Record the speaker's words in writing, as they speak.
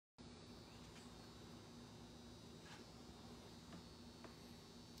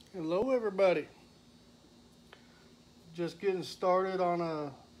Hello everybody. Just getting started on a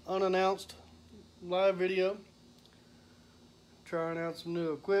unannounced live video. Trying out some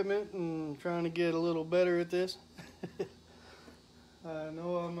new equipment and trying to get a little better at this. I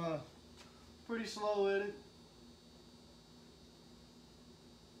know I'm pretty slow at it.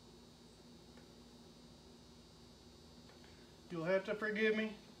 You'll have to forgive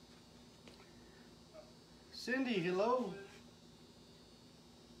me. Cindy, hello.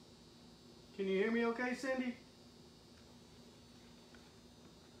 Can you hear me okay, Cindy?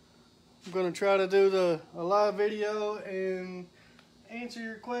 I'm going to try to do a live video and answer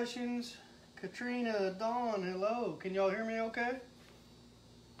your questions. Katrina, Dawn, hello. Can y'all hear me okay?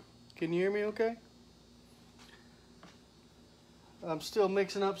 Can you hear me okay? I'm still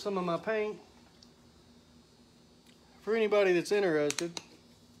mixing up some of my paint. For anybody that's interested,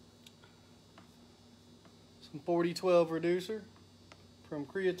 some 4012 reducer from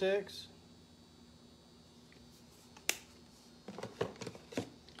Crazything.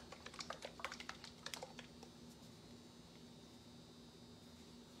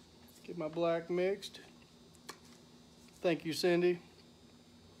 Get my black mixed. Thank you, Cindy.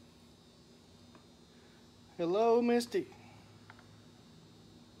 Hello, Misty.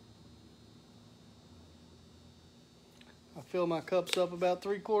 I fill my cups up about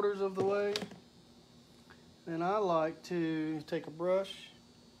 3/4 of the way. And I like to take a brush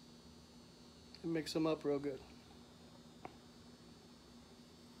and mix them up real good.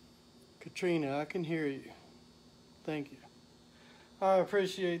 Katrina, I can hear you. Thank you. I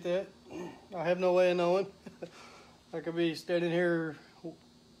appreciate that. I have no way of knowing. I could be standing here.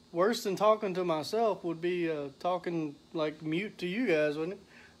 Worse than talking to myself would be talking like mute to you guys, wouldn't it?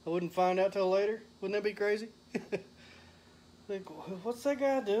 I wouldn't find out till later. Wouldn't that be crazy? Like, what's that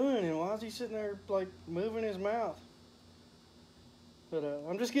guy doing and why is he sitting there like moving his mouth? But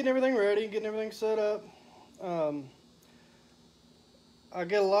I'm just getting everything ready, getting everything set up. I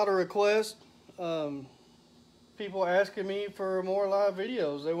get a lot of requests. People asking me for more live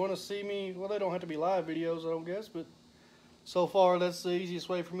videos. They want to see me. Well, they don't have to be live videos, I don't guess, but so far that's the easiest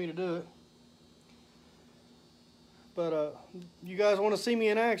way for me to do it. But you guys want to see me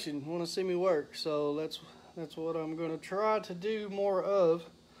in action, want to see me work, so that's what I'm going to try to do more of.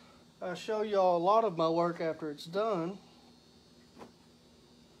 I show y'all a lot of my work after it's done.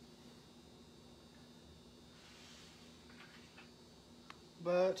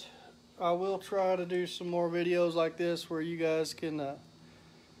 But I will try to do some more videos like this where you guys can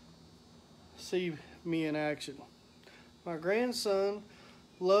see me in action. My grandson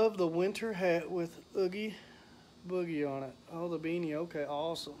loved the winter hat with Oogie Boogie on it. Oh, the beanie. Okay,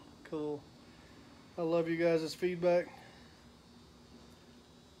 awesome. Cool. I love you guys' feedback.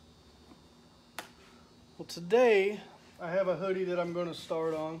 Well, today I have a hoodie that I'm going to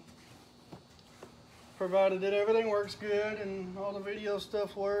start on. Provided that everything works good and all the video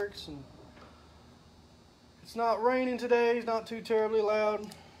stuff works. And it's not raining today. It's not too terribly loud.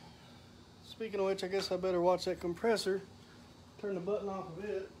 Speaking of which, I guess I better watch that compressor. Turn the button off of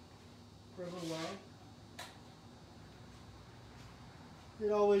it for a little while.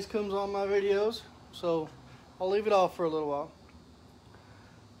 It always comes on my videos, so I'll leave it off for a little while.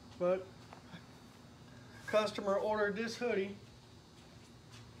 But customer ordered this hoodie.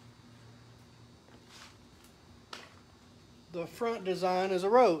 The front design is a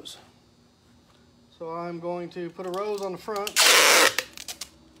rose. So I'm going to put a rose on the front.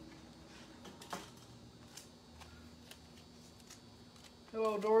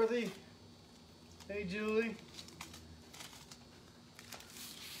 Hello, Dorothy. Hey, Julie.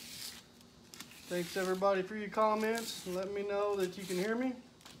 Thanks everybody for your comments and let me know that you can hear me.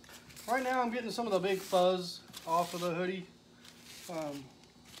 Right now I'm getting some of the big fuzz off of the hoodie.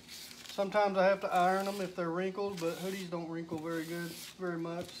 Sometimes I have to iron them if they're wrinkled, but hoodies don't wrinkle very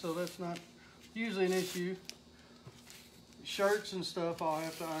much, so that's not usually an issue. Shirts and stuff I'll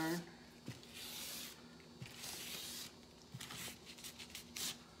have to iron.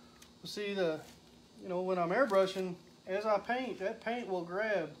 See, when I'm airbrushing, as I paint, that paint will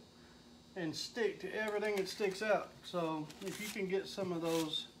grab and stick to everything that sticks out. So if you can get some of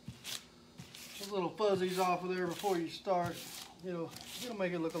those little fuzzies off of there before you start, it'll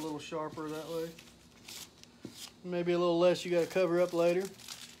make it look a little sharper that way. Maybe a little less you got to cover up later.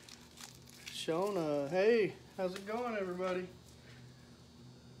 Shona, hey, how's it going, everybody?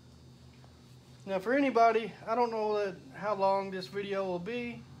 Now, for anybody, I don't know how long this video will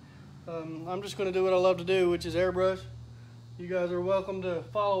be. I'm just going to do what I love to do, which is airbrush. You guys are welcome to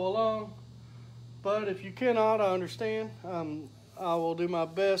follow along, but if you cannot, I understand. I will do my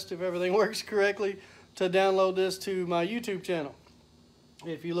best, if everything works correctly, to download this to my YouTube channel.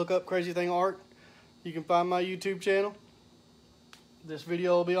 If you look up Crazything Art, you can find my YouTube channel. This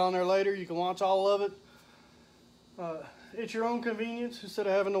video will be on there later. You can watch all of it. It's your own convenience instead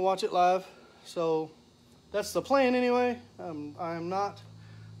of having to watch it live. So that's the plan anyway. I am not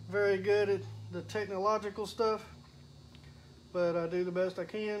very good at the technological stuff, but I do the best I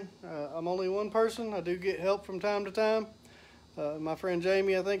can. I'm only one person. I do get help from time to time. My friend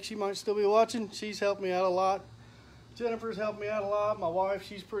Jamie, I think she might still be watching. She's helped me out a lot. Jennifer's helped me out a lot. My wife,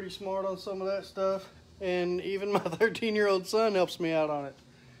 she's pretty smart on some of that stuff. And even my 13-year-old son helps me out on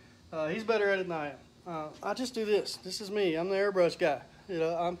it. He's better at it than I am. I just do this. This is me. I'm the airbrush guy. You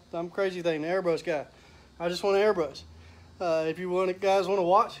know, I'm Crazything, the airbrush guy. I just want to airbrush. If you guys want to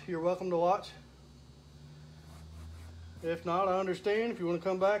watch, you're welcome to watch. If not, I understand. If you want to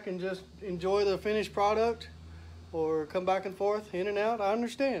come back and just enjoy the finished product or come back and forth, in and out, I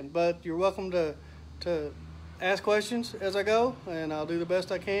understand. But you're welcome to ask questions as I go, and I'll do the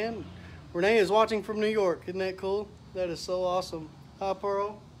best I can. Renee is watching from New York. Isn't that cool? That is so awesome. Hi,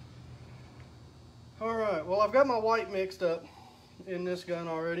 Pearl. All right, well, I've got my white mixed up in this gun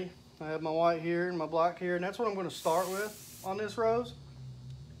already. I have my white here and my black here, and that's what I'm going to start with on this rose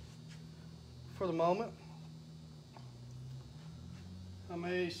for the moment. I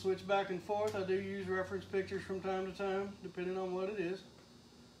may switch back and forth. I do use reference pictures from time to time, depending on what it is.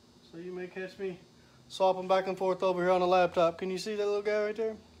 So you may catch me swapping back and forth over here on the laptop. Can you see that little guy right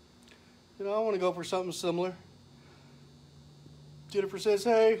there? You know, I want to go for something similar. Jennifer says,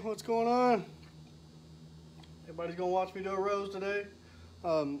 hey, what's going on? Everybody's going to watch me do a rose today.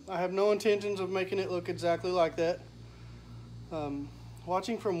 I have no intentions of making it look exactly like that.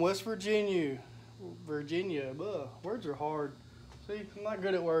 Watching from West Virginia. Words are hard. See, I'm not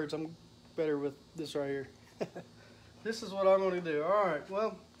good at words. I'm better with this right here. This is what I'm going to do. All right,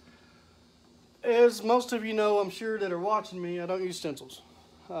 well, as most of you know, I'm sure, that are watching me, I don't use stencils.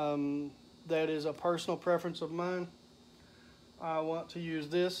 That is a personal preference of mine. I want to use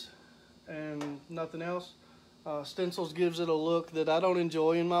this and nothing else. Stencils gives it a look that I don't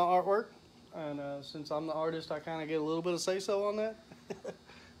enjoy in my artwork. And since I'm the artist, I kind of get a little bit of say-so on that.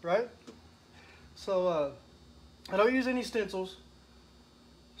 Right? So I don't use any stencils.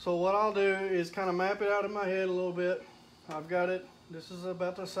 So what I'll do is kind of map it out in my head a little bit. I've got it. This is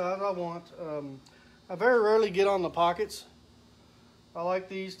about the size I want. I very rarely get on the pockets. I like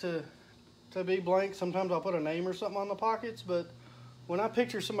these to be blank. Sometimes I'll put a name or something on the pockets, but when I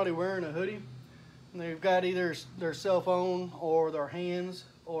picture somebody wearing a hoodie and they've got either their cell phone or their hands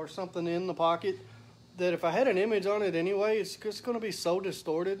or something in the pocket, that if I had an image on it anyway, it's just going to be so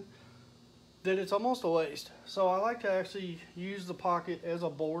distorted that it's almost a waste. So I like to actually use the pocket as a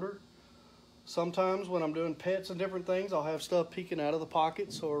border. Sometimes when I'm doing pets and different things, I'll have stuff peeking out of the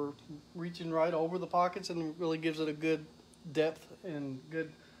pockets or reaching right over the pockets, and it really gives it a good depth and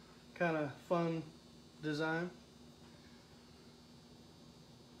good kind of fun design.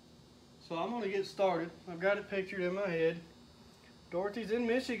 So I'm going to get started. I've got it pictured in my head. Dorothy's in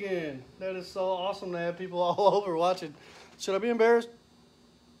Michigan. That is so awesome to have people all over watching. Should I be embarrassed?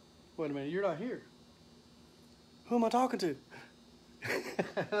 Wait a minute, you're not here. Who am I talking to?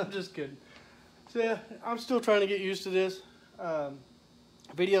 I'm just kidding. So yeah, I'm still trying to get used to this.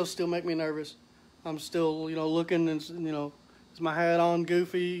 Videos still make me nervous. I'm still, looking and, is my hat on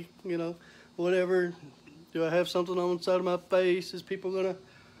goofy, whatever. Do I have something on the side of my face? Is people going to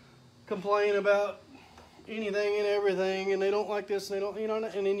complain about anything and everything, and they don't like this, and they don't,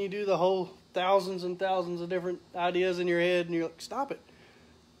 and then you do the whole thousands and thousands of different ideas in your head, and you're like, stop it.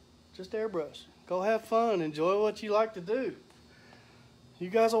 Just airbrush. Go have fun. Enjoy what you like to do. You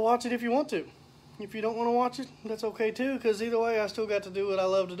guys will watch it if you want to. If you don't want to watch it, that's okay too, because either way, I still got to do what I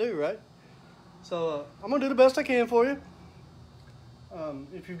love to do, right? So I'm going to do the best I can for you.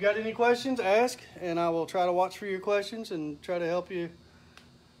 If you've got any questions, ask, and I will try to watch for your questions and try to help you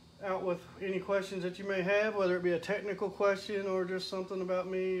out with any questions that you may have, whether it be a technical question or just something about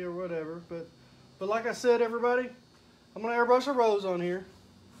me or whatever. But like I said, everybody, I'm going to airbrush a rose on here.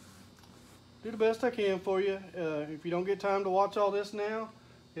 Do the best I can for you. If you don't get time to watch all this now,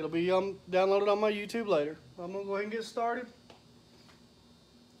 it'll be downloaded on my YouTube later. I'm going to go ahead and get started.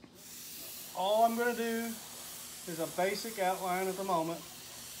 All I'm going to do is a basic outline at the moment.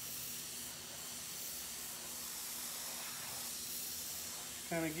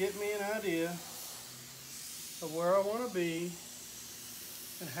 Kind of get me an idea of where I want to be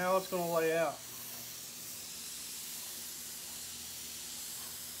and how it's going to lay out.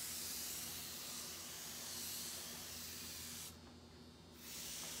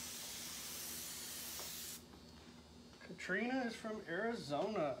 Katrina is from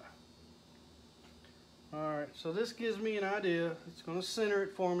Arizona. Alright, so this gives me an idea. It's going to center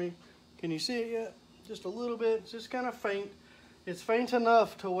it for me. Can you see it yet? Just a little bit. It's just kind of faint. It's faint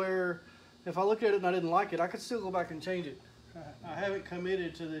enough to where if I looked at it and I didn't like it, I could still go back and change it. I haven't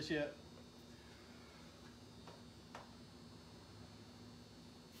committed to this yet.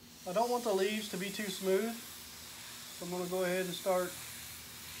 I don't want the leaves to be too smooth, so I'm going to go ahead and start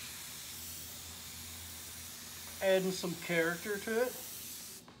adding some character to it.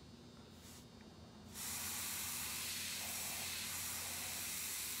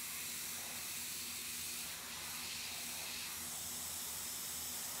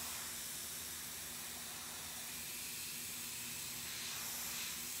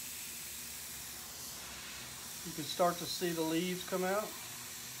 You can start to see the leaves come out,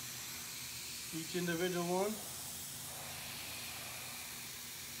 each individual one.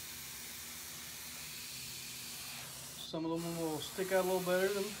 Some of them will stick out a little better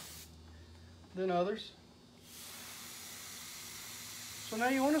than others. So now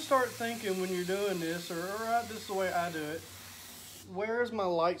you want to start thinking when you're doing this, or this is the way I do it, where is my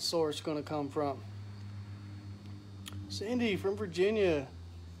light source going to come from? Cindy from Virginia.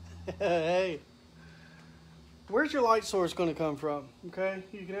 Hey. Where's your light source going to come from? Okay,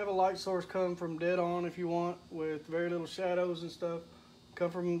 you can have a light source come from dead on if you want, with very little shadows and stuff.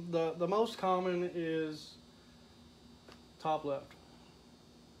 Come from the most common is top left.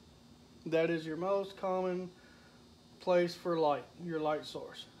 That is your most common place for light, your light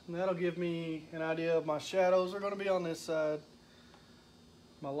source. And that'll give me an idea of my shadows are going to be on this side.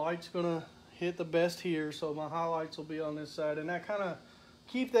 My light's going to hit the best here, so my highlights will be on this side. And I kind of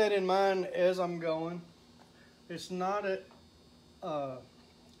keep that in mind as I'm going. It's not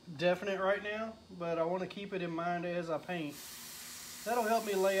definite right now, but I want to keep it in mind as I paint. That'll help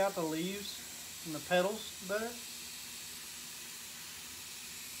me lay out the leaves and the petals better.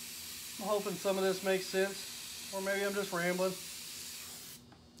 I'm hoping some of this makes sense, or maybe I'm just rambling.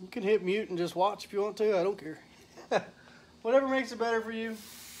 You can hit mute and just watch if you want to, I don't care. Whatever makes it better for you.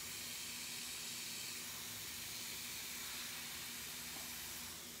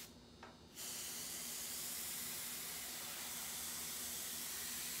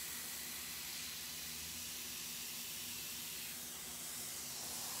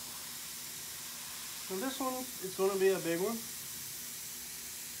 So this one, it's going to be a big one.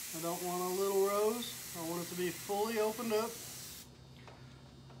 I don't want a little rose. I want it to be fully opened up.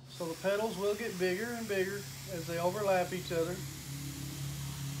 So the petals will get bigger and bigger as they overlap each other.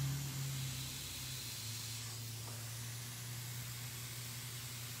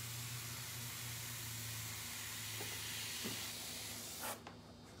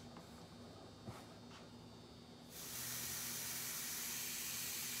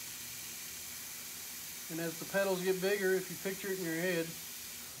 And as the petals get bigger, if you picture it in your head,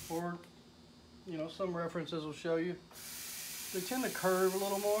 or you know, some references will show you, they tend to curve a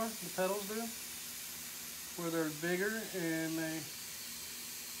little more, the petals do, where they're bigger and they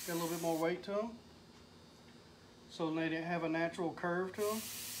got a little bit more weight to them. So they have a natural curve to them.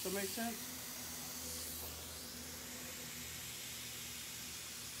 Does that make sense?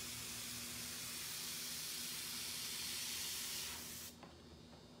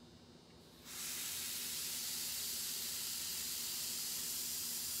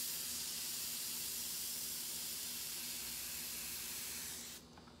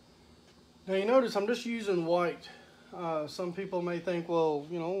 Now you notice I'm just using white. Some people may think, well,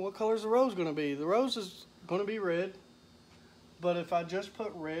 you know, what color is the rose going to be? The rose is going to be red, but if I just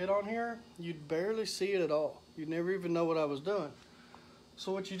put red on here, you'd barely see it at all. You'd never even know what I was doing.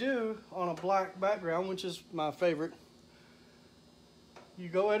 So what you do on a black background, which is my favorite, you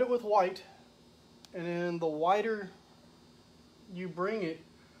go at it with white, and then the whiter you bring it,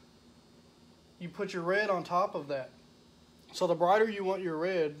 you put your red on top of that. So the brighter you want your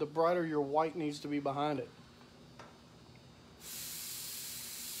red, the brighter your white needs to be behind it.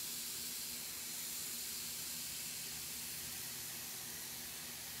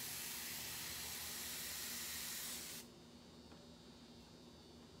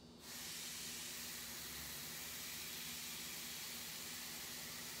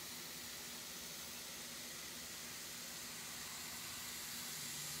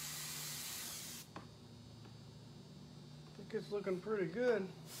 It's looking pretty good.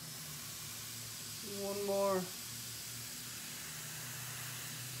 One more.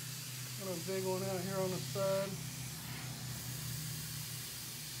 Got a big one out here on the side.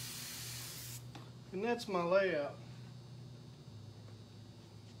 And that's my layout.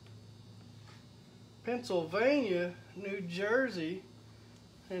 Pennsylvania, New Jersey,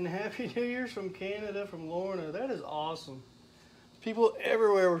 and Happy New Year's from Canada, from Lorna. That is awesome. People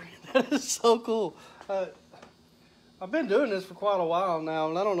everywhere. That is so cool. I've been doing this for quite a while now,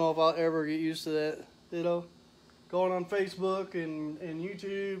 and I don't know if I'll ever get used to that, you know. Going on Facebook and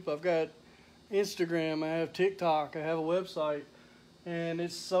YouTube, I've got Instagram, I have TikTok, I have a website, and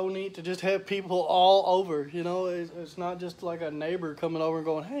it's so neat to just have people all over, you know. It's not just like a neighbor coming over and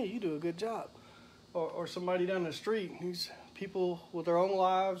going, hey, you do a good job, or somebody down the street. These people with their own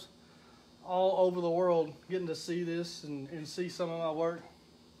lives all over the world getting to see this and see some of my work.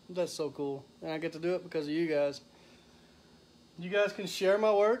 That's so cool, and I get to do it because of you guys. You guys can share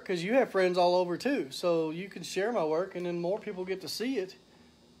my work because you have friends all over too. So you can share my work, and then more people get to see it.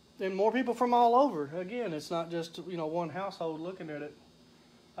 And more people from all over. Again, it's not just, you know, one household looking at it.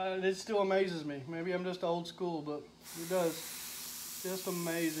 It still amazes me. Maybe I'm just old school, but it does. Just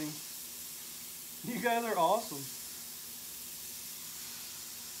amazing. You guys are awesome.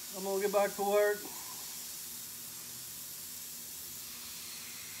 I'm going to get back to work.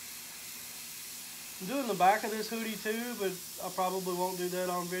 I'm doing the back of this hoodie too, but I probably won't do that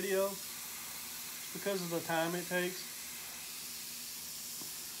on video because of the time it takes.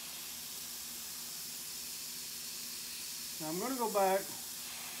 Now I'm going to go back.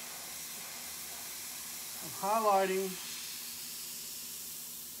 I'm highlighting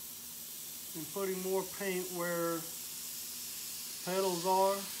and putting more paint where petals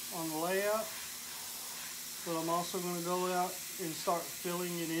are on the layout, but I'm also going to go out and start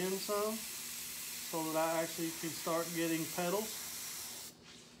filling it in some, so that I actually can start getting petals.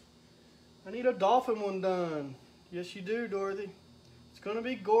 I need a dolphin one done. Yes, you do, Dorothy. It's going to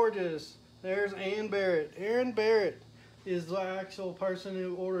be gorgeous. There's Ann Barrett. Aaron Barrett is the actual person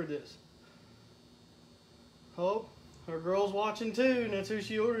who ordered this. Oh, her girl's watching too, and that's who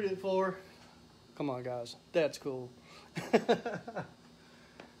she ordered it for. Come on, guys. That's cool.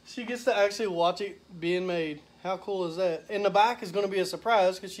 She gets to actually watch it being made. How cool is that? And the back is going to be a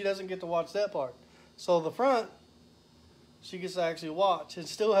surprise because she doesn't get to watch that part. So the front, she gets to actually watch and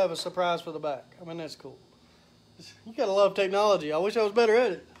still have a surprise for the back. I mean, that's cool. You gotta love technology. I wish I was better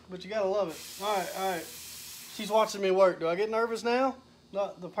at it, but you gotta love it. All right. She's watching me work. Do I get nervous now?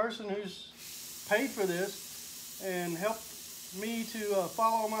 The person who's paid for this and helped me to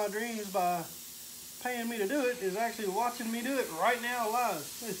follow my dreams by paying me to do it is actually watching me do it right now live.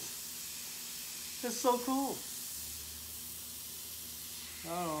 It's so cool.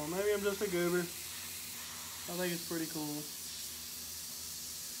 I don't know. Maybe I'm just a goober. I think it's pretty cool.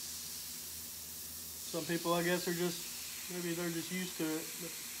 Some people, I guess, are just, maybe they're just used to it,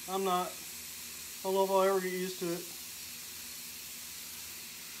 but I'm not. I don't know if I'll ever get used to it.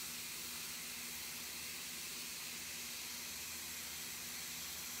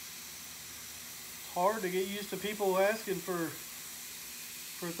 It's hard to get used to people asking for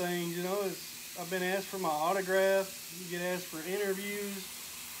things, you know. I've been asked for my autograph. You get asked for interviews.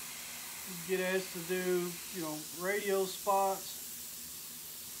 You get asked to do, you know, radio spots.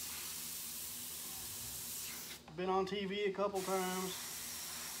 Been on TV a couple times.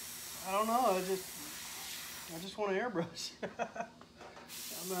 I don't know. I just want to airbrush. I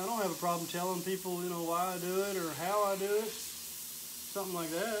mean, I don't have a problem telling people, you know, why I do it or how I do it, something like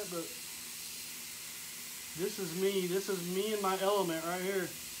that. But this is me. This is me in my element right here.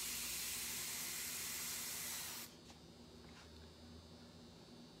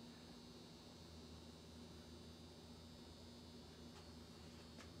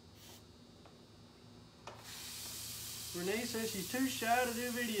 Renee says she's too shy to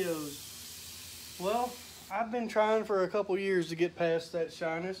do videos. Well, I've been trying for a couple years to get past that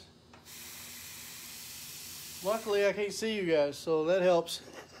shyness. Luckily, I can't see you guys, so that helps.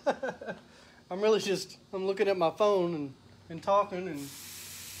 I'm looking at my phone and talking and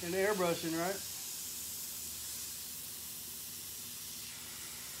airbrushing, right?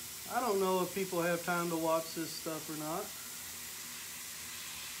 I don't know if people have time to watch this stuff or not.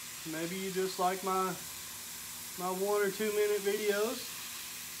 Maybe you just like my 1 or 2 minute videos.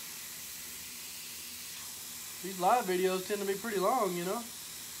 These live videos tend to be pretty long, you know.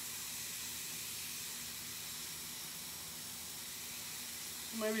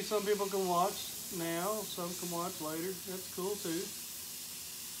 Maybe some people can watch now, some can watch later. That's cool too.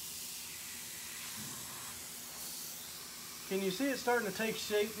 Can you see it starting to take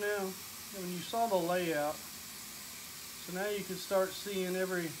shape now? When you saw the layout. So now you can start seeing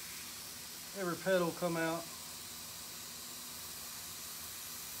every petal come out.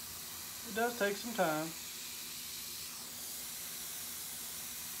 It does take some time.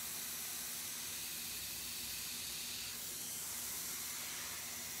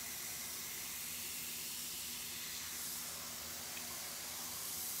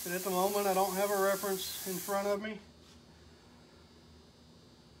 But at the moment, I don't have a reference in front of me.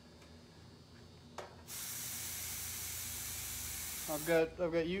 I've got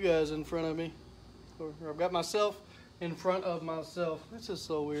you guys in front of me, or I've got myself in front of myself. This is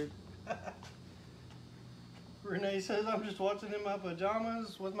so weird. Renee says I'm just watching in my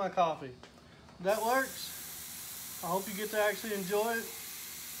pajamas with my coffee. That works. I hope you get to actually enjoy it.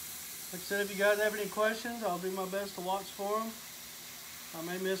 Like I said, if you guys have any questions, I'll do my best to watch for them. I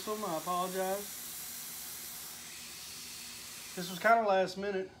may miss them. I apologize. This was kind of last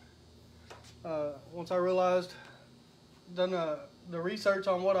minute. Once I realized, done the research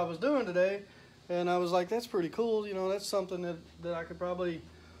on what I was doing today, and I was like, that's pretty cool. You know, that's something that I could probably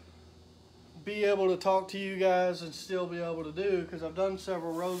be able to talk to you guys and still be able to do, because I've done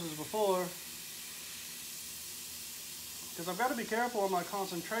several roses before. Because I've got to be careful of my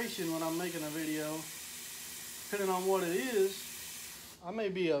concentration when I'm making a video. Depending on what it is, I may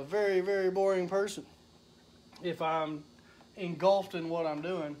be a very, very boring person if I'm engulfed in what I'm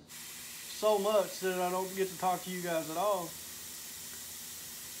doing so much that I don't get to talk to you guys at all.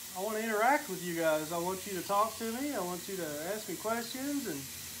 I want to interact with you guys. I want you to talk to me. I want you to ask me questions and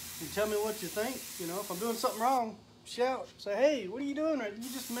tell me what you think. You know, if I'm doing something wrong, shout. Say, hey, what are you doing? You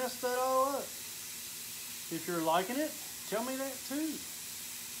just messed that all up. If you're liking it, tell me that too.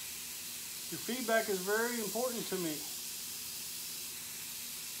 Your feedback is very important to me.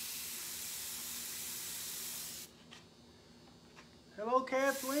 Hello,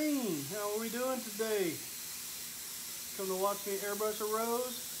 Kathleen. How are we doing today? Come to watch me airbrush a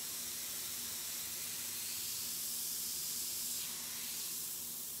rose?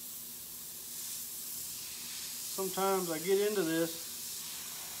 Sometimes I get into this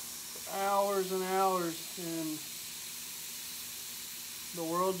for hours and hours, and the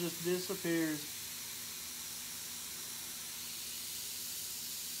world just disappears.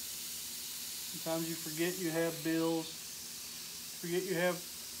 Sometimes you forget you have bills, forget you have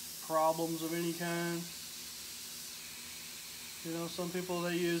problems of any kind. You know, some people,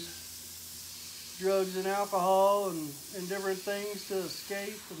 they use drugs and alcohol and different things to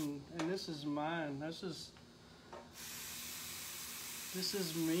escape, and this is mine. This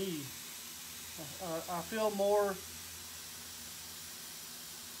is me. I feel more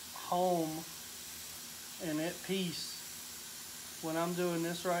home and at peace when I'm doing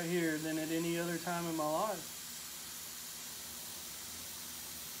this right here than at any other time in my life.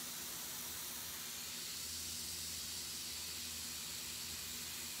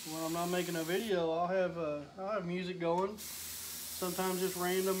 When I'm not making a video, I'll have music going. Sometimes just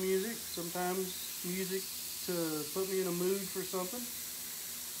random music. Sometimes music to put me in a mood for something.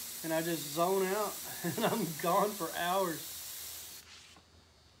 And I just zone out and I'm gone for hours.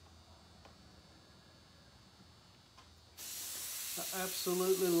 I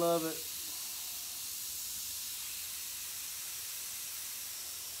absolutely love it.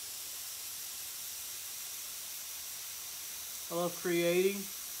 I love creating.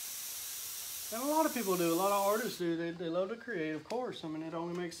 And a lot of people do, a lot of artists do. They love to create, of course. I mean, it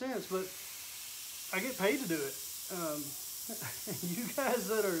only makes sense, but I get paid to do it. You guys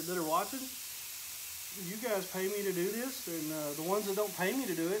that are watching, you guys pay me to do this, and the ones that don't pay me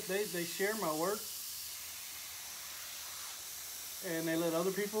to do it, they share my work, and they let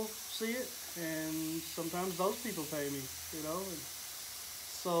other people see it, and sometimes those people pay me, you know. And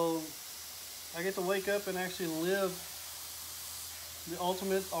so I get to wake up and actually live the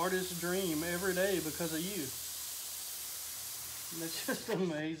ultimate artist's dream every day because of you. And it's just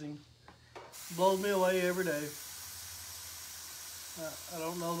amazing. Blows me away every day. I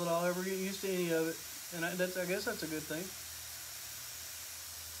don't know that I'll ever get used to any of it, and I guess that's a good thing.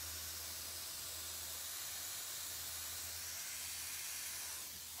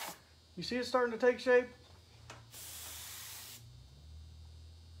 You see it starting to take shape?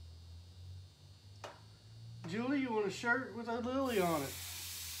 Julie, you want a shirt with a lily on it?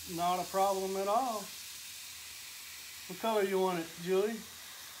 Not a problem at all. What color you want it, Julie?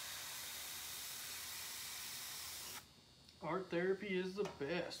 Art therapy is the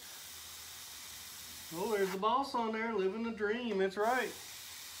best. Oh, there's the boss on there, living the dream. That's right.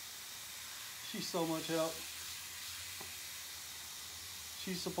 She's so much help.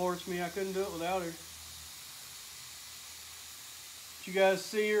 She supports me. I couldn't do it without her. Did you guys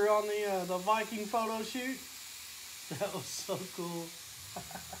see her on the Viking photo shoot? That was so cool.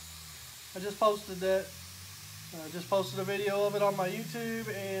 I just posted that. I just posted a video of it on my YouTube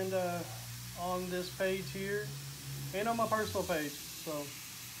and on this page here and on my personal page. So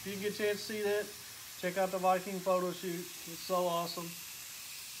if you can get a chance to see that, check out the Viking photo shoot. It's so awesome.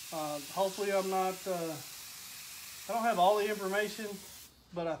 Hopefully I'm not, I don't have all the information,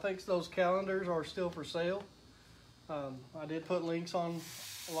 but I think those calendars are still for sale. I did put links on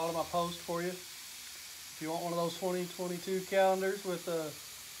a lot of my posts for you. If If you want one of those 2022 calendars with the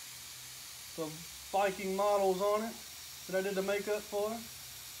Viking models on it that I did the makeup for,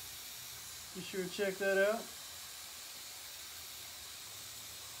 be sure to check that out.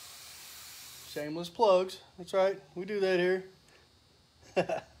 Shameless plugs. That's right. We do that here.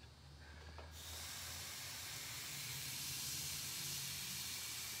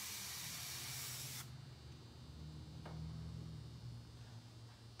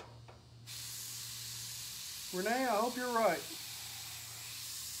 Renee, I hope you're right.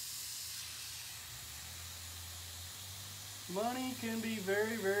 Money can be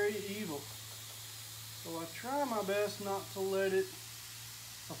very, very evil. So I try my best not to let it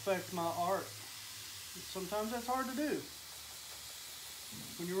affect my art. Sometimes that's hard to do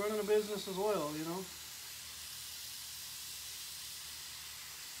when you're running a business as well, you know.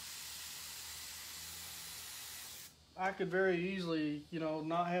 I could very easily, you know,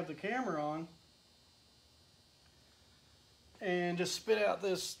 not have the camera on and just spit out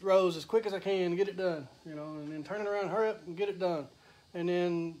this rose as quick as I can and get it done, you know, and then turn it around, hurry up and get it done. And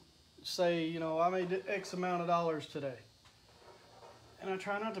then say, you know, I made X amount of dollars today. And I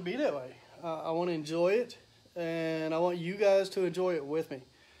try not to be that way. I want to enjoy it, and I want you guys to enjoy it with me.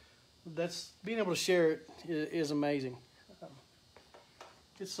 That's being able to share it is amazing.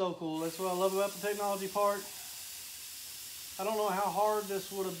 It's so cool. That's what I love about the technology part. I don't know how hard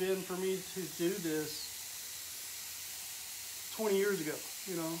this would have been for me to do this 20 years ago,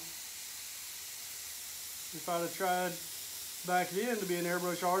 you know. If I'd have tried back then to be an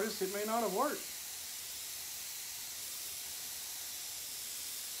airbrush artist, it may not have worked.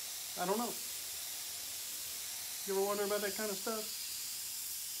 I don't know. You ever wonder about that kind of stuff?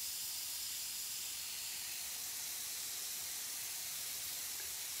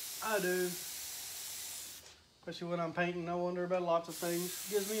 I do. Especially when I'm painting, I wonder about lots of things.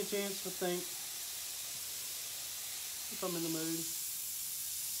 It gives me a chance to think if I'm in the mood.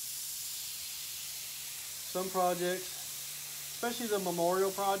 Some projects, especially the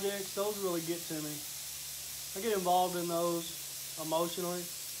memorial projects, those really get to me. I get involved in those emotionally.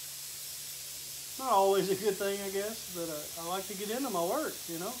 Not always a good thing, I guess, but I like to get into my work,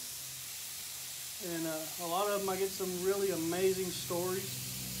 you know. And a lot of them, I get some really amazing stories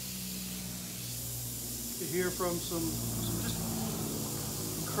to hear from some just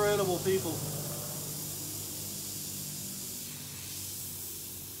incredible people.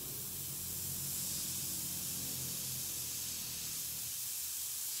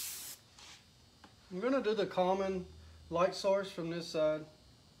 I'm going to do the common light source from this side.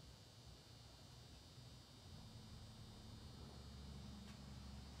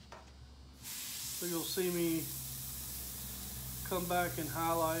 So you'll see me come back and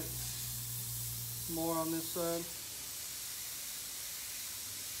highlight more on this side.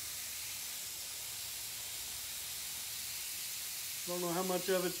 Don't know how much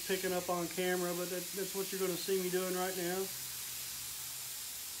of it's picking up on camera, but that's what you're going to see me doing right now.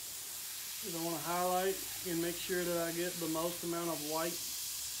 I want to highlight and make sure that I get the most amount of white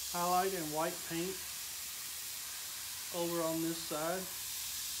highlight and white paint over on this side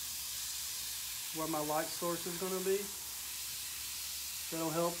where my light source is going to be.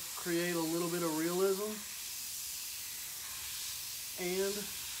 That'll help create a little bit of realism and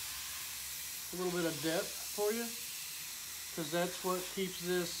a little bit of depth for you, because that's what keeps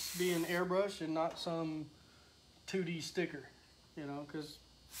this being airbrush and not some 2D sticker, you know, because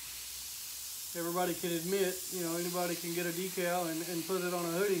everybody can admit, you know, anybody can get a decal and put it on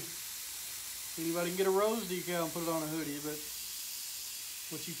a hoodie. Anybody can get a rose decal and put it on a hoodie, but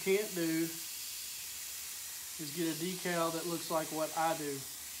what you can't do is get a decal that looks like what I do.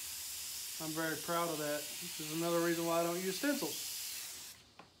 I'm very proud of that. This is another reason why I don't use stencils.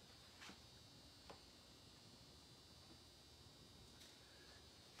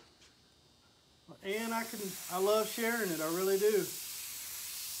 And I love sharing it, I really do.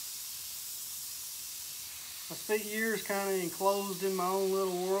 I spent years kind of enclosed in my own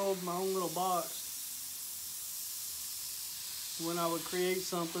little world, my own little box. When I would create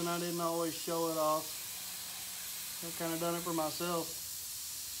something, I didn't always show it off. I've kind of done it for myself.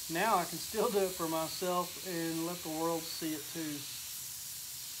 Now I can still do it for myself and let the world see it too.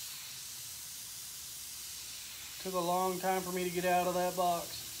 It took a long time for me to get out of that box.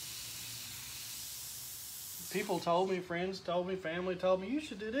 People told me, friends told me, family told me, you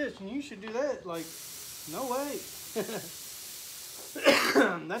should do this and you should do that. Like, no way.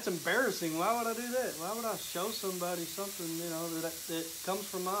 That's embarrassing. Why would I do that? Why would I show somebody something, you know, that comes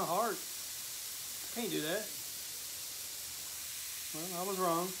from my heart? I can't do that. Well, I was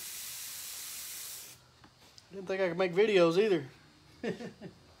wrong. I didn't think I could make videos either.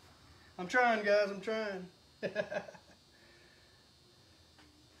 I'm trying, guys, I'm trying. Good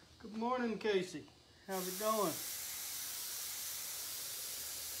morning, Casey. How's it going?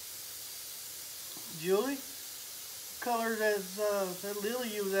 Julie, what color is that lily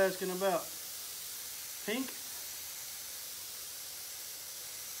you was asking about? Pink?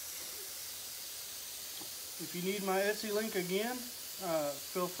 If you need my Etsy link again,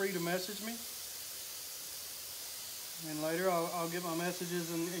 feel free to message me. And later I'll get my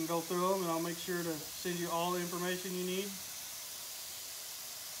messages and go through them, and I'll make sure to send you all the information you need.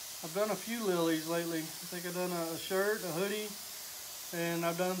 I've done a few lilies lately. I think I've done a shirt, a hoodie, and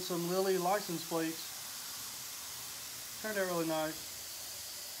I've done some lily license plates. Turned out really nice.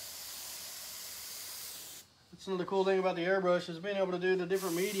 That's another cool thing about the airbrush, is being able to do the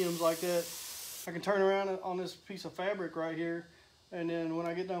different mediums like that. I can turn around on this piece of fabric right here, and then when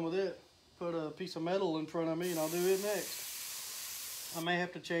I get done with it, put a piece of metal in front of me and I'll do it next. I may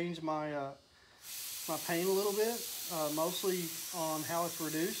have to change my my paint a little bit, mostly on how it's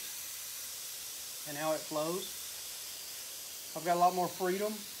reduced and how it flows. I've got a lot more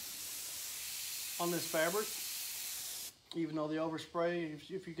freedom on this fabric, even though the overspray,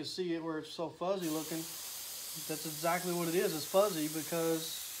 if you can see it where it's so fuzzy looking, that's exactly what it is. It's fuzzy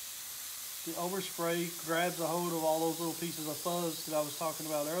because the overspray grabs a hold of all those little pieces of fuzz that I was talking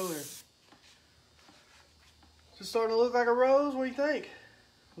about earlier. It's starting to look like a rose. What do you think?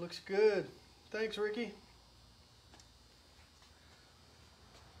 Looks good. Thanks, Ricky.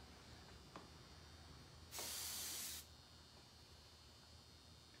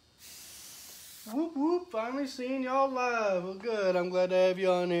 Whoop whoop, finally seeing y'all live. Well, good. I'm glad to have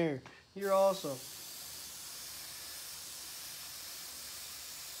you on here. You're awesome.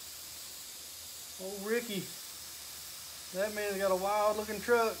 Oh, Ricky. That man's got a wild looking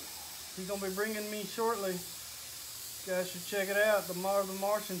truck. He's going to be bringing me shortly. You guys should check it out, the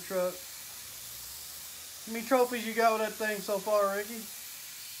Martian truck. How many trophies you got with that thing so far, Ricky?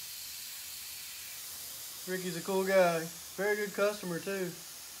 Ricky's a cool guy. Very good customer, too.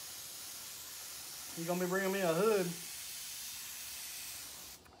 He's going to be bringing me a hood.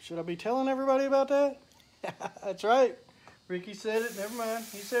 Should I be telling everybody about that? That's right. Ricky said it. Never mind.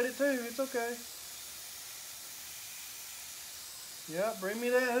 He said it, too. It's okay. Yeah, bring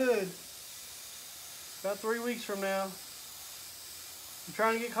me that hood. About 3 weeks from now. I'm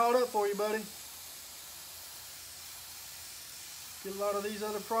trying to get caught up for you, buddy. Get a lot of these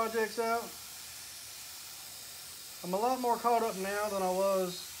other projects out. I'm a lot more caught up now than I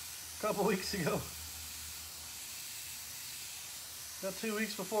was a couple weeks ago. About 2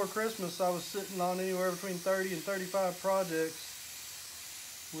 weeks before Christmas, I was sitting on anywhere between 30 and 35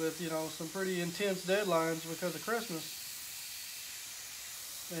 projects with, you know, some pretty intense deadlines because of Christmas.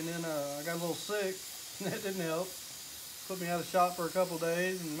 And then I got a little sick. That didn't help. Put me out of shop for a couple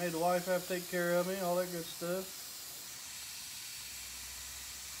days and made the wife have to take care of me, all that good stuff.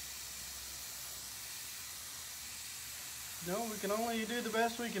 No, we can only do the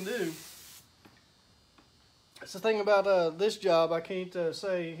best we can do. That's the thing about this job. I can't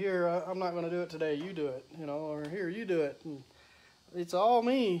say, here, I'm not going to do it today, you do it, you know, or here, you do it. And it's all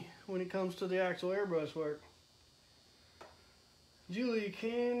me when it comes to the actual airbrush work. Julie,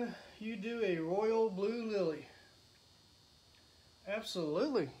 can you do a royal blue lily?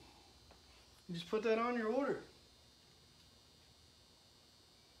 Absolutely. You just put that on your order.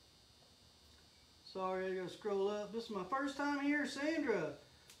 Sorry, I gotta scroll up. This is my first time here, Sandra.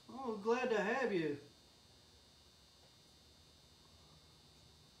 Oh, glad to have you.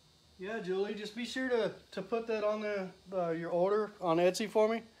 Yeah, Julie, just be sure to put that on your order on Etsy for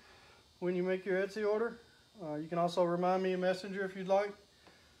me when you make your Etsy order. You can also remind me in Messenger if you'd like.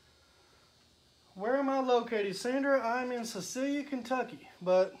 Where am I located? Sandra, I'm in Cecilia, Kentucky,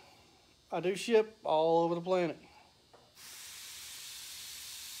 but I do ship all over the planet.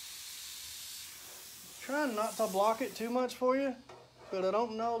 Trying not to block it too much for you, but I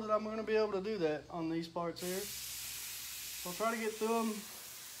don't know that I'm going to be able to do that on these parts here. I'll try to get through them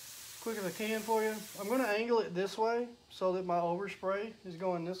as quick as I can for you. I'm going to angle it this way so that my overspray is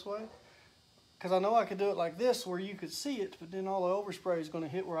going this way. Because I know I could do it like this where you could see it, but then all the overspray is going to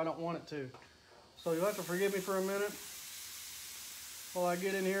hit where I don't want it to. So you'll have to forgive me for a minute while I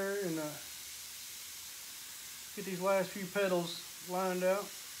get in here and get these last few petals lined out.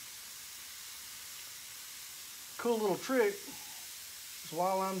 Cool little trick is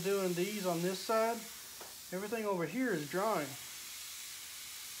while I'm doing these on this side, everything over here is drying,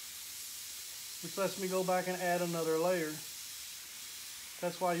 which lets me go back and add another layer.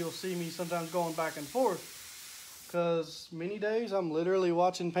 That's why you'll see me sometimes going back and forth, because many days I'm literally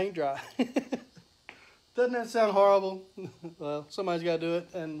watching paint dry. Doesn't that sound horrible? Well, somebody's got to do it,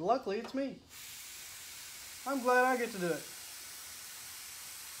 and luckily it's me. I'm glad I get to do it.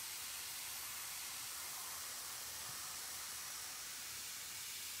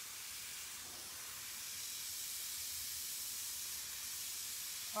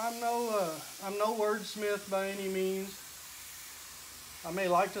 I'm no wordsmith by any means. I may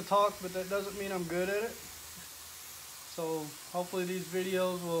like to talk, but that doesn't mean I'm good at it. So hopefully these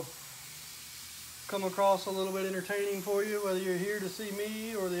videos will come across a little bit entertaining for you, whether you're here to see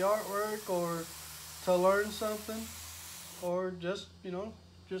me or the artwork or to learn something or just, you know,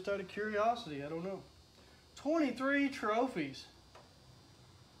 just out of curiosity. I don't know. 23 trophies.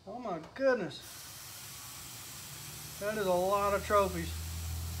 Oh my goodness. That is a lot of trophies.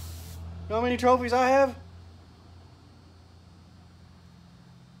 You know how many trophies I have?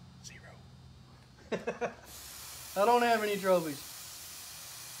 0. I don't have any trophies.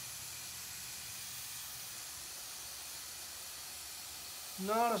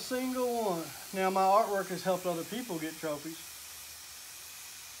 Not a single one. Now my artwork has helped other people get trophies.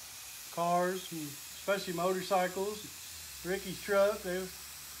 Cars, and especially motorcycles, Ricky's truck.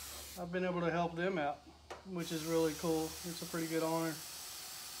 I've been able to help them out, which is really cool. It's a pretty good honor.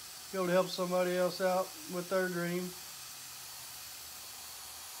 Be able to help somebody else out with their dream.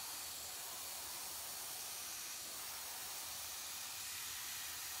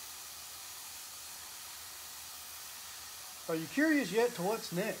 Are you curious yet to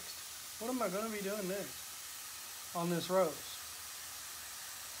what's next? What am I going to be doing next on this rose?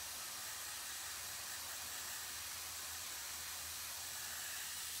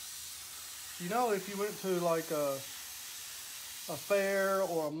 You know, if you went to like a fair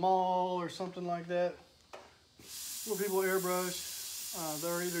or a mall or something like that, where people airbrush,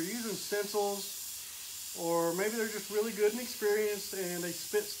 they're either using stencils or maybe they're just really good and experienced and they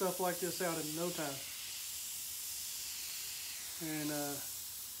spit stuff like this out in no time. And in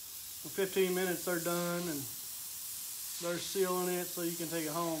 15 minutes they're done and they're sealing it so you can take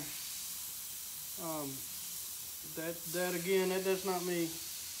it home. That's not me.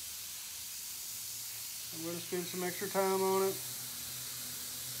 I'm going to spend some extra time on it.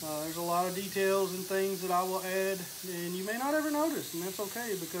 There's a lot of details and things that I will add and you may not ever notice, and that's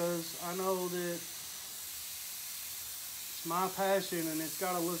okay because I know that it's my passion and it's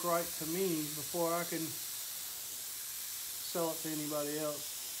got to look right to me before I can sell it to anybody else.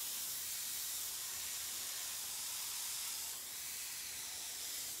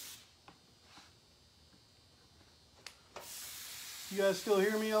 You guys still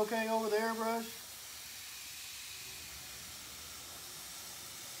hear me okay over the airbrush?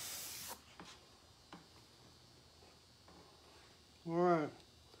 Alright,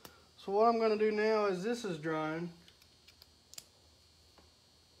 so what I'm going to do now is this is drying.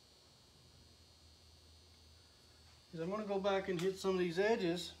 I'm going to go back and hit some of these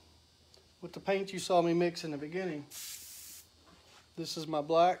edges with the paint you saw me mix in the beginning. This is my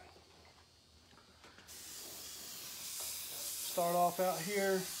black. Start off out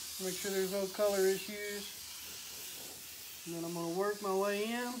here, make sure there's no color issues. And then I'm going to work my way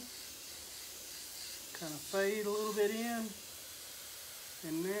in, kind of fade a little bit in.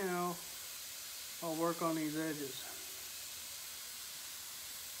 And now I'll work on these edges.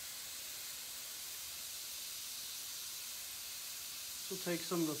 This will take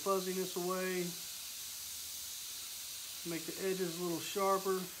some of the fuzziness away, make the edges a little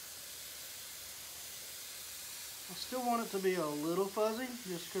sharper. I still want it to be a little fuzzy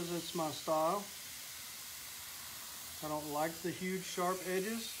just because it's my style. I don't like the huge sharp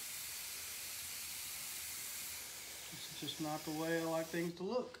edges. It's just not the way I like things to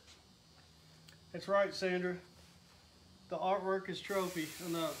look. That's right, Sandra. The artwork is trophy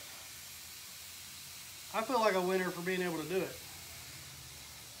enough. I feel like a winner for being able to do it.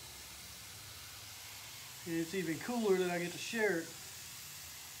 And it's even cooler that I get to share it.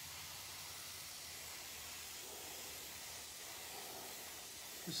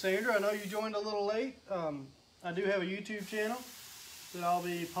 Sandra, I know you joined a little late. I do have a YouTube channel that I'll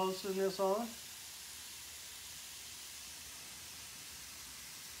be posting this on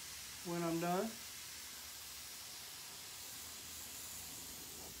when I'm done.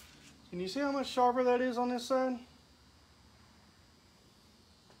 Can you see how much sharper that is on this side?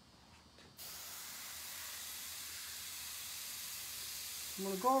 I'm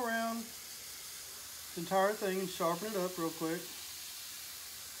going to go around the entire thing and sharpen it up real quick.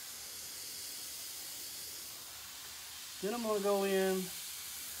 Then I'm going to go in and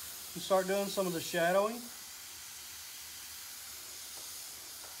start doing some of the shadowing.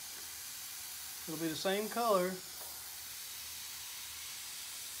 It'll be the same color,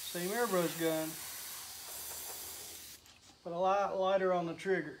 same airbrush gun, but a lot lighter on the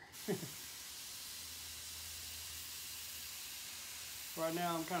trigger. Right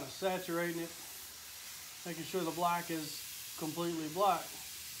now I'm kind of saturating it, making sure the black is completely black.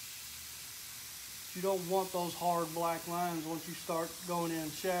 You don't want those hard black lines once you start going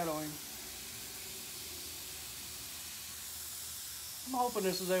in shadowing. I'm hoping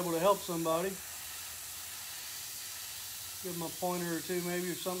this is able to help somebody. Give them a pointer or two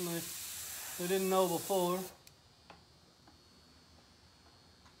maybe, or something they didn't know before.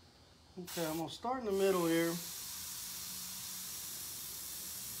 Okay, I'm going to start in the middle here.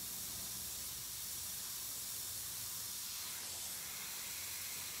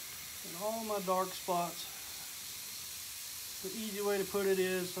 And all my dark spots, the easy way to put it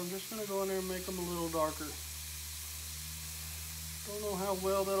is, I'm just going to go in there and make them a little darker. Don't know how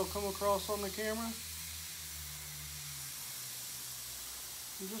well that'll come across on the camera.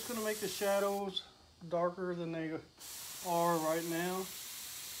 I'm just going to make the shadows darker than they are right now.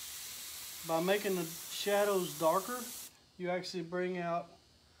 By making the shadows darker, you actually bring out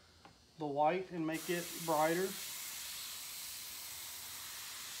the white and make it brighter.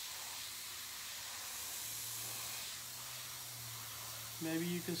 Maybe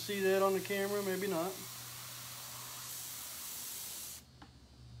you can see that on the camera, maybe not.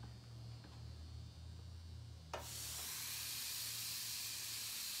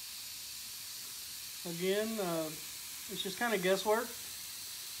 Again, it's just kind of guesswork.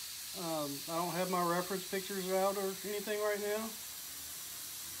 I don't have my reference pictures out or anything right now.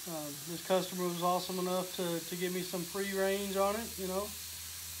 This customer was awesome enough to give me some free range on it, you know.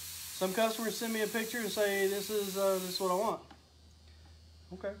 Some customers send me a picture and say, this is what I want.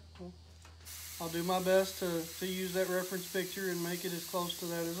 Okay, well, I'll do my best to use that reference picture and make it as close to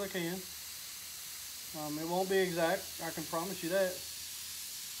that as I can. It won't be exact, I can promise you that.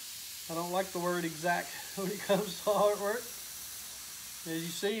 I don't like the word exact when it comes to artwork. As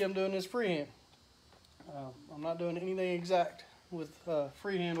you see, I'm doing this freehand. I'm not doing anything exact with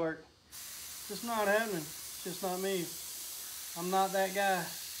freehand work. It's just not happening. It's just not me. I'm not that guy.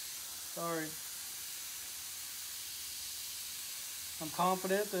 Sorry. I'm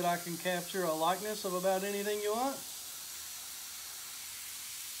confident that I can capture a likeness of about anything you want.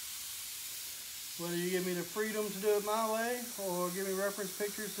 Whether you give me the freedom to do it my way or give me reference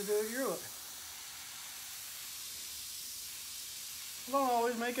pictures to do it your way. I don't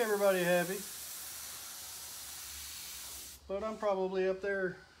always make everybody happy, but I'm probably up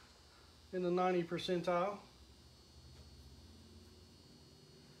there in the 90th percentile.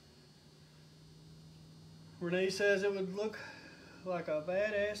 Renee says it would look like a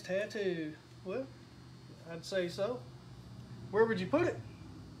badass tattoo. Well, I'd say so. Where would you put it?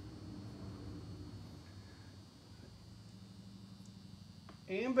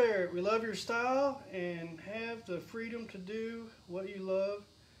 Ann Barrett, we love your style and have the freedom to do what you love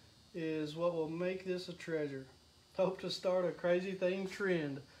is what will make this a treasure. Hope to start a Crazything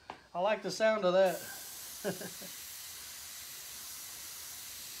trend. I like the sound of that.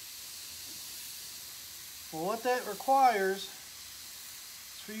 Well, what that requires is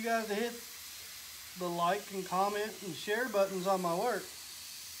for you guys to hit the like and comment and share buttons on my work.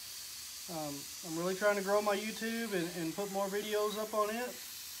 I'm really trying to grow my YouTube and put more videos up on it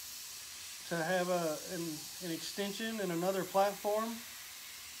to have an extension and another platform.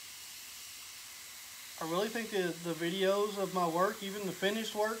 I really think the videos of my work, even the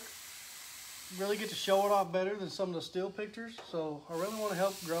finished work, really get to show it off better than some of the still pictures. So I really want to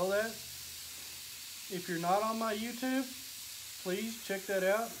help grow that. If you're not on my YouTube, please check that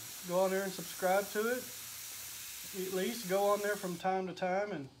out. Go on there and subscribe to it. At least go on there from time to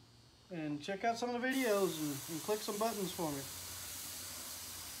time and check out some of the videos and click some buttons for me.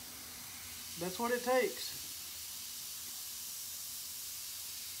 That's what it takes.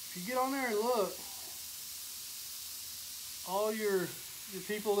 If you get on there and look, all your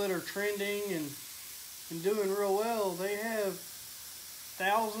people that are trending and doing real well, they have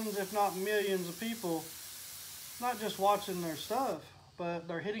thousands, if not millions of people, not just watching their stuff, but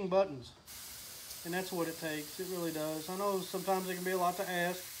they're hitting buttons. And that's what it takes. It really does. I know sometimes it can be a lot to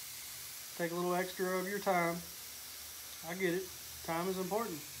ask. Take a little extra of your time. I get it. Time is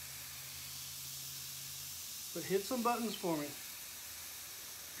important. But hit some buttons for me.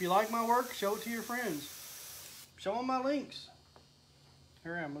 If you like my work, show it to your friends. Show them my links.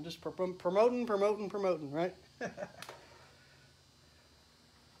 Here I am. I'm just promoting, right? I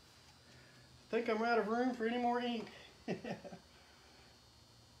think I'm out of room for any more ink.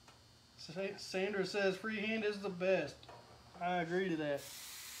 Sandra says freehand is the best. I agree to that.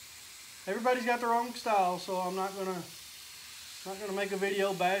 Everybody's got their own style, so I'm not gonna make a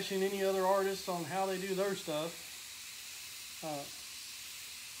video bashing any other artists on how they do their stuff.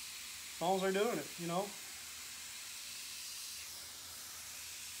 As long as they're doing it, you know.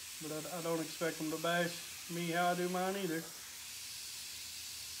 But I don't expect them to bash me how I do mine either.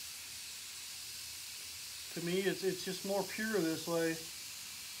 To me, it's just more pure this way.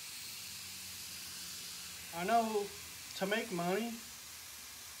 I know to make money,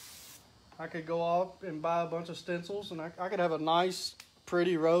 I could go out and buy a bunch of stencils, and I could have a nice,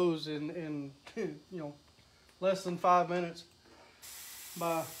 pretty rose in you know, less than 5 minutes.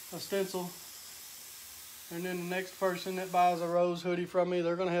 Buy a stencil, and then the next person that buys a rose hoodie from me,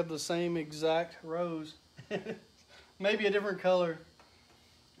 they're gonna have the same exact rose, maybe a different color.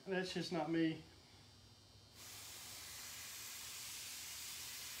 That's just not me.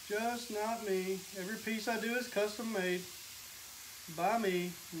 Just not me. Every piece I do is custom made by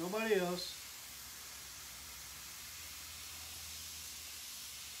me, nobody else.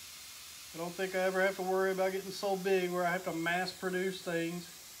 I don't think I ever have to worry about getting so big where I have to mass produce things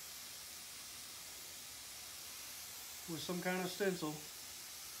with some kind of stencil.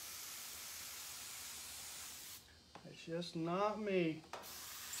 It's just not me.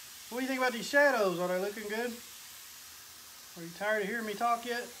 What do you think about these shadows? Are they looking good? Are you tired of hearing me talk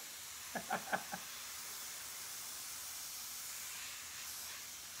yet?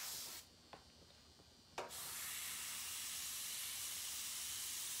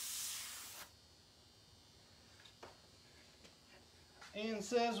 Ann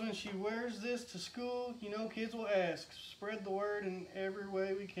says when she wears this to school, you know, kids will ask. Spread the word in every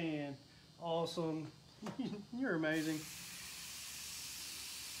way we can. Awesome. You're amazing.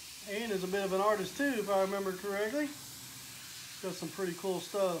 Ann is a bit of an artist too, if I remember correctly. Got some pretty cool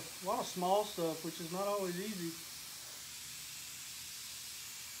stuff. A lot of small stuff, which is not always easy.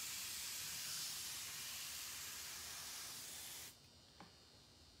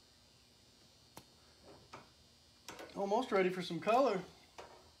 Almost ready for some color.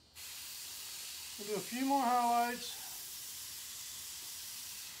 We'll do a few more highlights.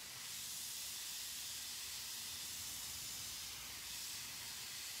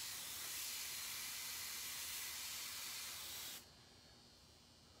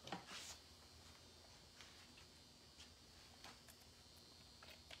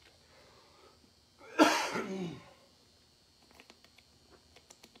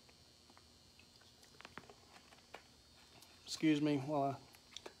 Excuse me while I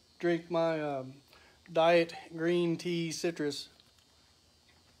drink my diet green tea citrus.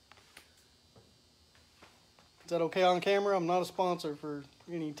 Is that okay on camera? I'm not a sponsor for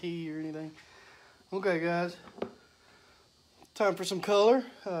any tea or anything. Okay, guys. Time for some color.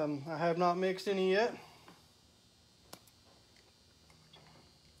 I have not mixed any yet.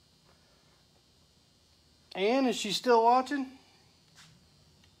 Ann, is she still watching?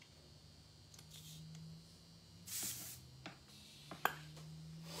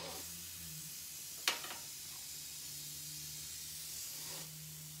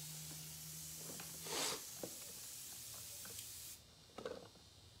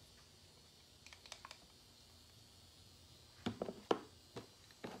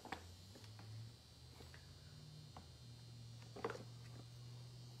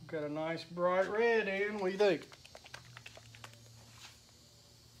 Got a nice bright red, Ann. What do you think?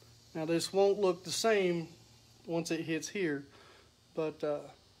 Now this won't look the same once it hits here, but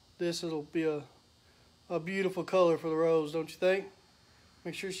this will be a beautiful color for the rose, don't you think?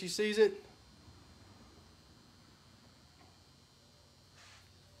 Make sure she sees it.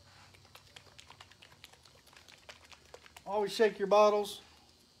 Always shake your bottles,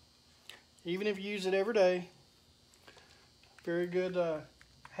 even if you use it every day. Very good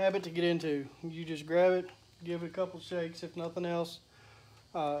habit to get into. You just grab it, give it a couple shakes, if nothing else,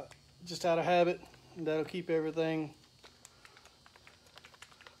 just out of habit. That'll keep everything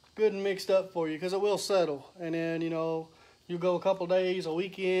good and mixed up for you, because it will settle. And then, you know, you go a couple days, a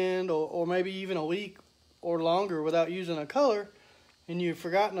weekend, or maybe even a week or longer without using a color, and you've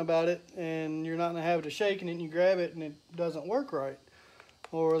forgotten about it, and you're not in the habit of shaking it, and you grab it and it doesn't work right,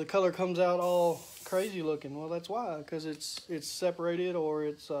 or the color comes out all crazy looking. Well, that's why, because it's separated, or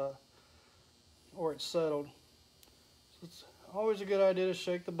it's settled. So it's always a good idea to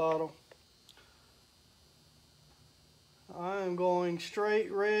shake the bottle. I am going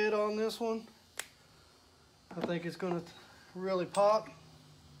straight red on this one. I think it's going to really pop.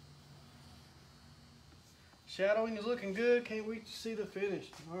 Shadowing is looking good. Can't wait to see the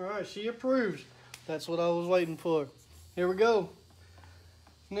finish. All right, she approves. That's what I was waiting for. Here we go.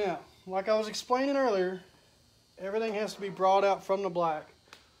 Now, like I was explaining earlier, everything has to be brought out from the black.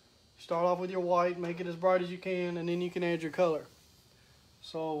 Start off with your white, make it as bright as you can, and then you can add your color.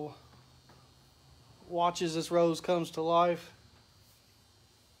 So watches this rose comes to life.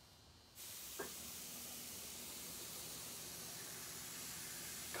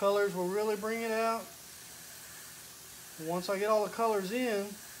 Colors will really bring it out. Once I get all the colors in,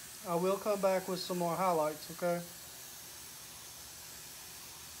 I will come back with some more highlights, okay?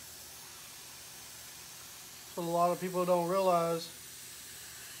 What a lot of people don't realize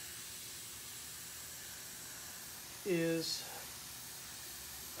is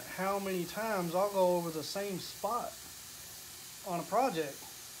how many times I'll go over the same spot on a project.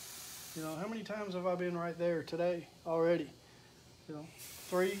 You know, how many times have I been right there today already? You know,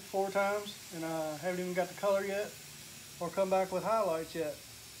 3, 4 times, and I haven't even got the color yet or come back with highlights yet.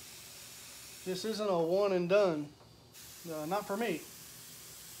 This isn't a one and done, not for me.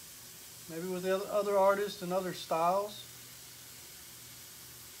 Maybe with the other artists and other styles.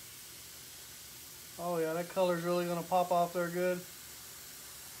 Oh yeah, that color's really gonna pop off there good.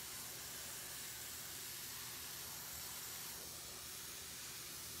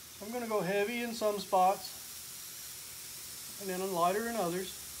 I'm gonna go heavy in some spots and then lighter in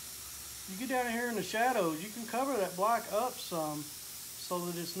others. You get down here in the shadows, you can cover that black up some so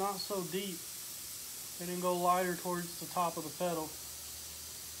that it's not so deep, and then go lighter towards the top of the petal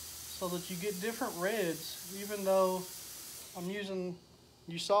so that you get different reds. Even though I'm using,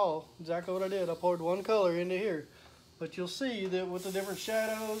 you saw exactly what I did. I poured one color into here, but you'll see that with the different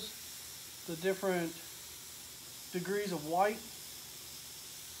shadows, the different degrees of white,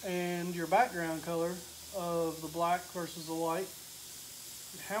 and your background color of the black versus the white,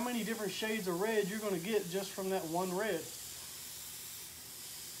 how many different shades of red you're going to get just from that one red.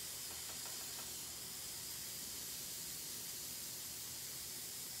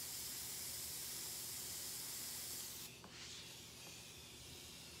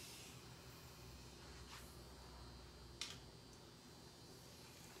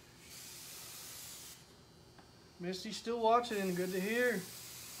 Misty's still watching, good to hear.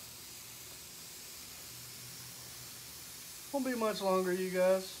 Won't be much longer, you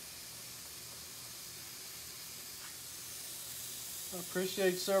guys. I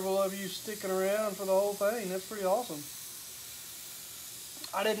appreciate several of you sticking around for the whole thing. That's pretty awesome.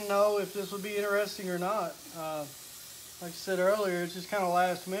 I didn't know if this would be interesting or not. Like I said earlier, it's just kind of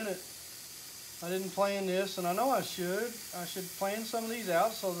last minute. I didn't plan this, and I know I should. I should plan some of these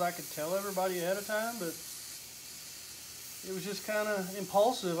out so that I could tell everybody ahead of time, but it was just kind of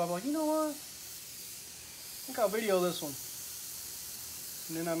impulsive. I'm like, you know what? I think I'll video this one.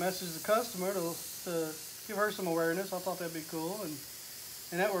 And then I messaged the customer to give her some awareness. I thought that'd be cool,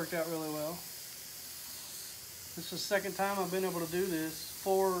 and that worked out really well. This is the second time I've been able to do this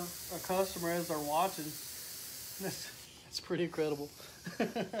for a customer as they're watching. That's pretty incredible.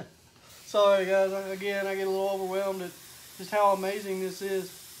 Sorry guys, again, I get a little overwhelmed at just how amazing this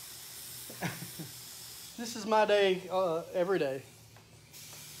is. This is my day every day.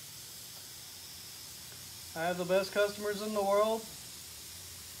 I have the best customers in the world.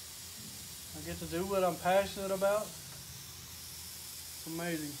 I get to do what I'm passionate about. It's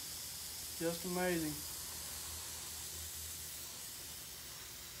amazing. Just amazing.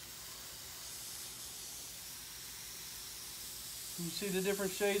 You see the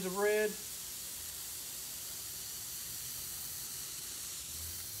different shades of red?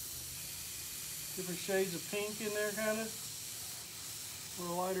 Different shades of pink in there, kind of. Or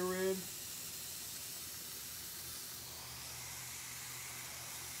a lighter red.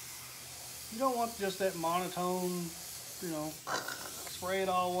 You don't want just that monotone, you know, spray it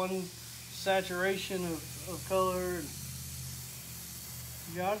all one saturation of color.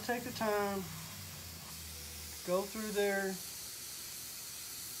 You gotta take the time, go through there,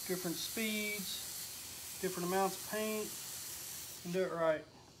 different speeds, different amounts of paint, and do it right.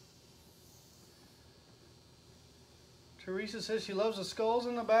 Teresa says she loves the skulls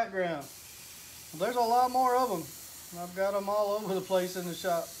in the background. Well, there's a lot more of them. I've got them all over the place in the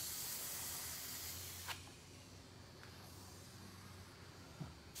shop.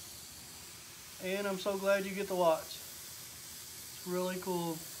 And I'm so glad you get to watch. It's really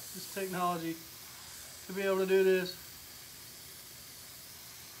cool, this technology, to be able to do this.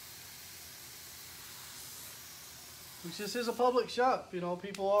 This is a public shop, you know,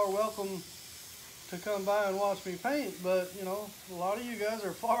 people are welcome to come by and watch me paint, but, you know, a lot of you guys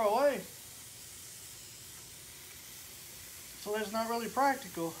are far away. So that's not really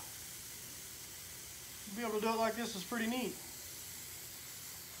practical. To be able to do it like this is pretty neat.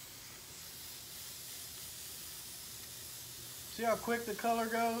 See how quick the color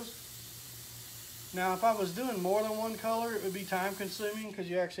goes? Now, if I was doing more than one color, it would be time consuming because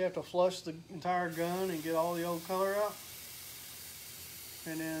you actually have to flush the entire gun and get all the old color out.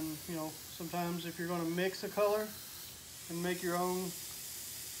 And then, you know, sometimes if you're going to mix a color and make your own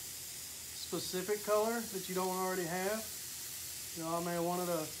specific color that you don't already have, you know, I may have wanted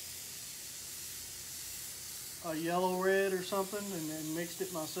a yellow red or something and mixed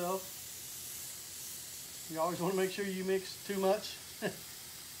it myself. You always want to make sure you mix too much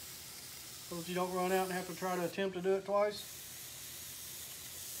so that you don't run out and have to try to attempt to do it twice.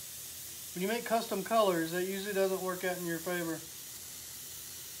 When you make custom colors, that usually doesn't work out in your favor.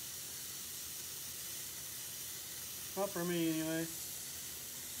 Not for me, anyway.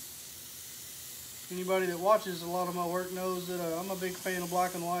 Anybody that watches a lot of my work knows that I'm a big fan of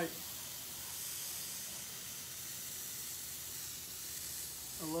black and white.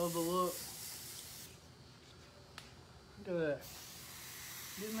 I love the look. Look at that.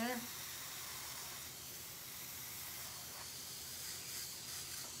 Getting there?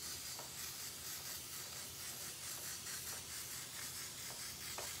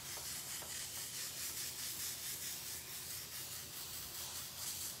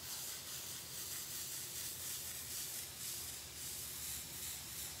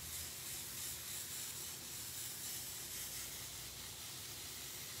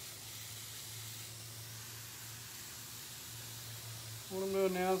 What I'm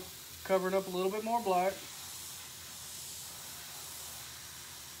doing now is covering up a little bit more black.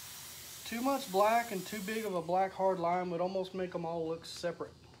 Too much black and too big of a black hard line would almost make them all look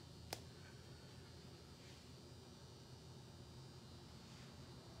separate.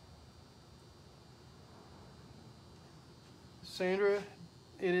 Sandra,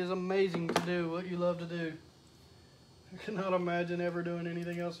 it is amazing to do what you love to do. I cannot imagine ever doing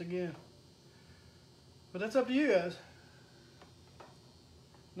anything else again. But that's up to you guys.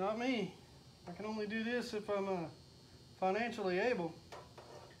 Not me. I can only do this if I'm financially able.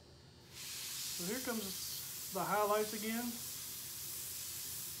 So here comes the highlights again.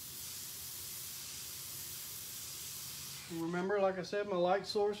 And remember, like I said, my light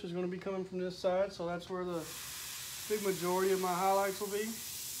source is going to be coming from this side, so that's where the big majority of my highlights will be.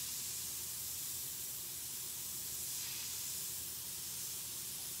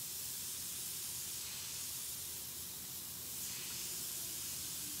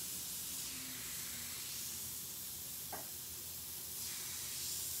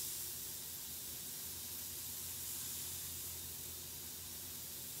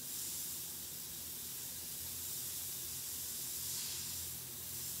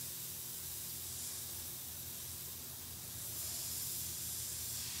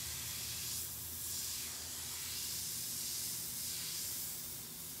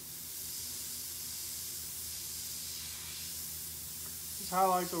 These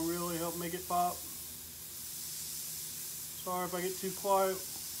highlights will really help make it pop. Sorry if I get too quiet,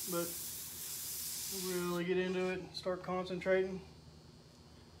 but really get into it and start concentrating.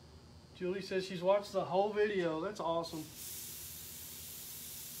 Julie says she's watched the whole video. That's awesome.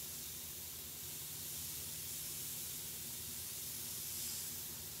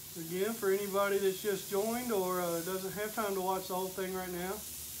 Again, for anybody that's just joined or doesn't have time to watch the whole thing right now,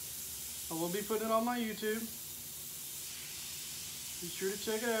 I will be putting it on my YouTube. Be sure to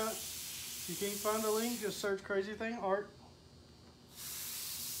check it out. If you can't find the link, just search Crazything Art.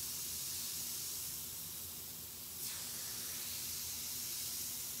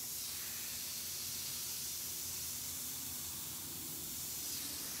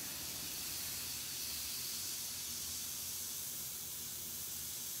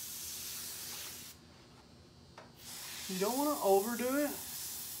 You don't want to overdo it.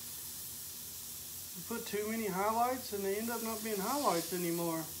 You put too many highlights and they end up not being highlights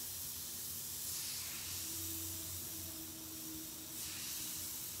anymore.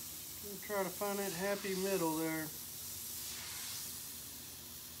 Try to find that happy middle there.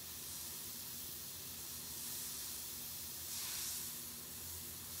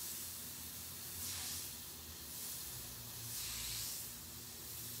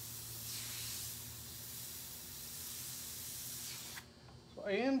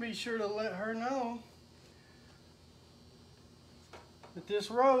 And be sure to let her know that this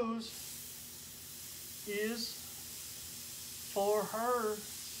rose is for her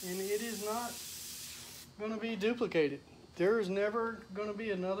and it is not going to be duplicated. There is never going to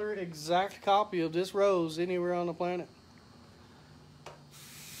be another exact copy of this rose anywhere on the planet.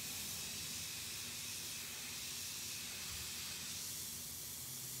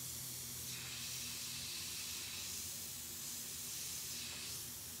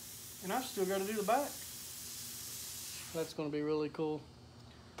 And I've still got to do the back. That's going to be really cool.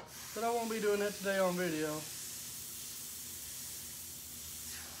 But I won't be doing that today on video.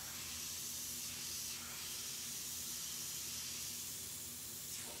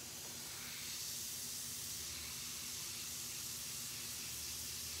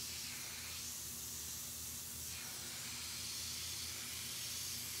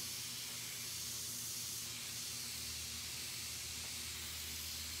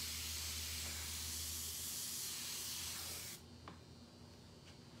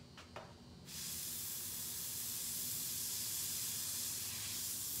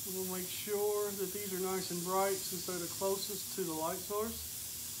 We'll make sure that these are nice and bright since they're the closest to the light source.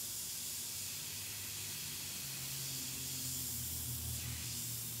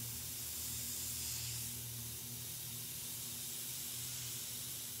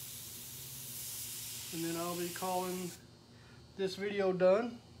 And then I'll be calling this video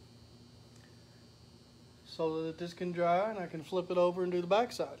done so that this can dry and I can flip it over and do the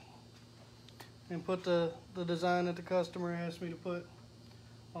back side and put the design that the customer asked me to put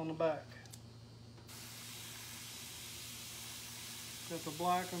on the back. Got the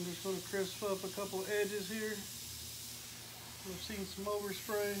black. I'm just going to crisp up a couple of edges here. I've seen some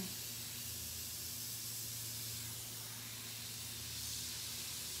overspray.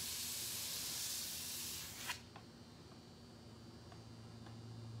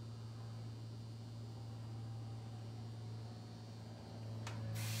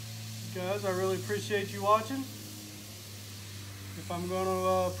 Guys, I really appreciate you watching. If I'm going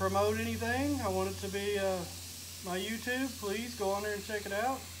to promote anything, I want it to be my YouTube. Please go on there and check it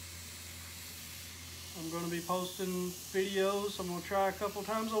out. I'm going to be posting videos. I'm going to try a couple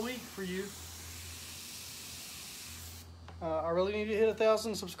times a week for you. I really need to hit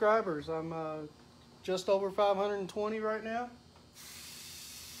 1,000 subscribers. I'm just over 520 right now.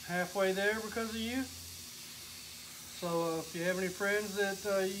 Halfway there because of you. So if you have any friends that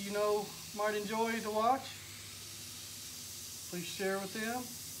you know might enjoy to watch, please share with them.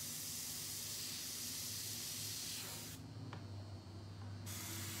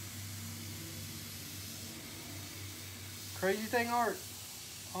 Crazything Art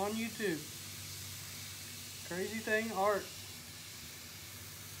on YouTube. Crazything Art.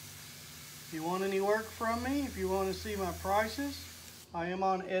 If you want any work from me, if you want to see my prices, I am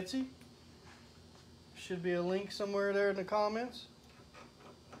on Etsy. Should be a link somewhere there in the comments.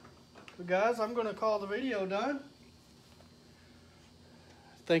 But guys, I'm going to call the video done.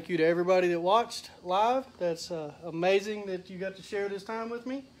 Thank you to everybody that watched live. That's amazing that you got to share this time with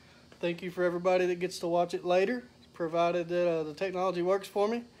me. Thank you for everybody that gets to watch it later, provided that the technology works for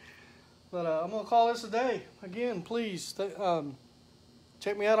me. But I'm going to call this a day. Again, please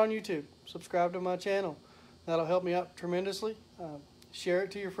check me out on YouTube. Subscribe to my channel. That'll help me out tremendously. Share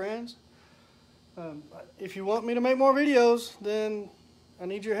it to your friends. If you want me to make more videos, then I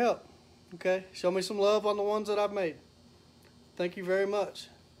need your help. Okay? Show me some love on the ones that I've made. Thank you very much.